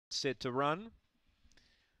set to run.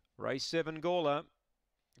 Race 7 Gawler.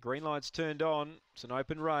 Green light's turned on. It's an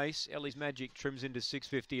open race. Ellie's Magic trims into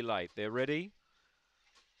 650 late. They're ready.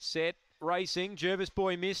 Set. Racing. Jervis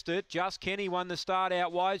Boy missed it. Just Kenny won the start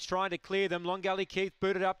out wide, trying to clear them. Long Gully Keith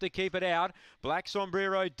booted up to keep it out. Black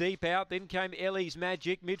Sombrero deep out. Then came Ellie's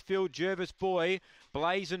Magic. Midfield Jervis Boy.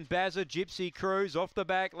 Blazin' Bazza. Gypsy Cruise off the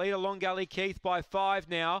back. Leader Long Gully Keith by 5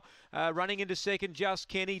 now. Running into second, Just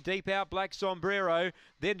Kenny. Deep out Black Sombrero.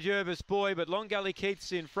 Then Jervis Boy, but Long Gully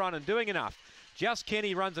Keith's in front and doing enough. Just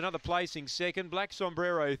Kenny runs another placing second. Black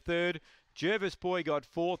Sombrero third. Jervis Boy got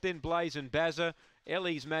fourth. Then Blazin' Bazza.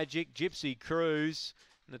 Ellie's Magic, Gypsy Cruise,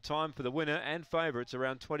 and the time for the winner and favourites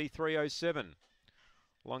around 23:07.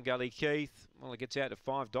 Long Gully Keith, well, it gets out to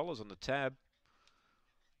 $5 on the tab.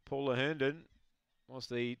 Paula Herndon was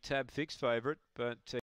the tab fixed favourite, but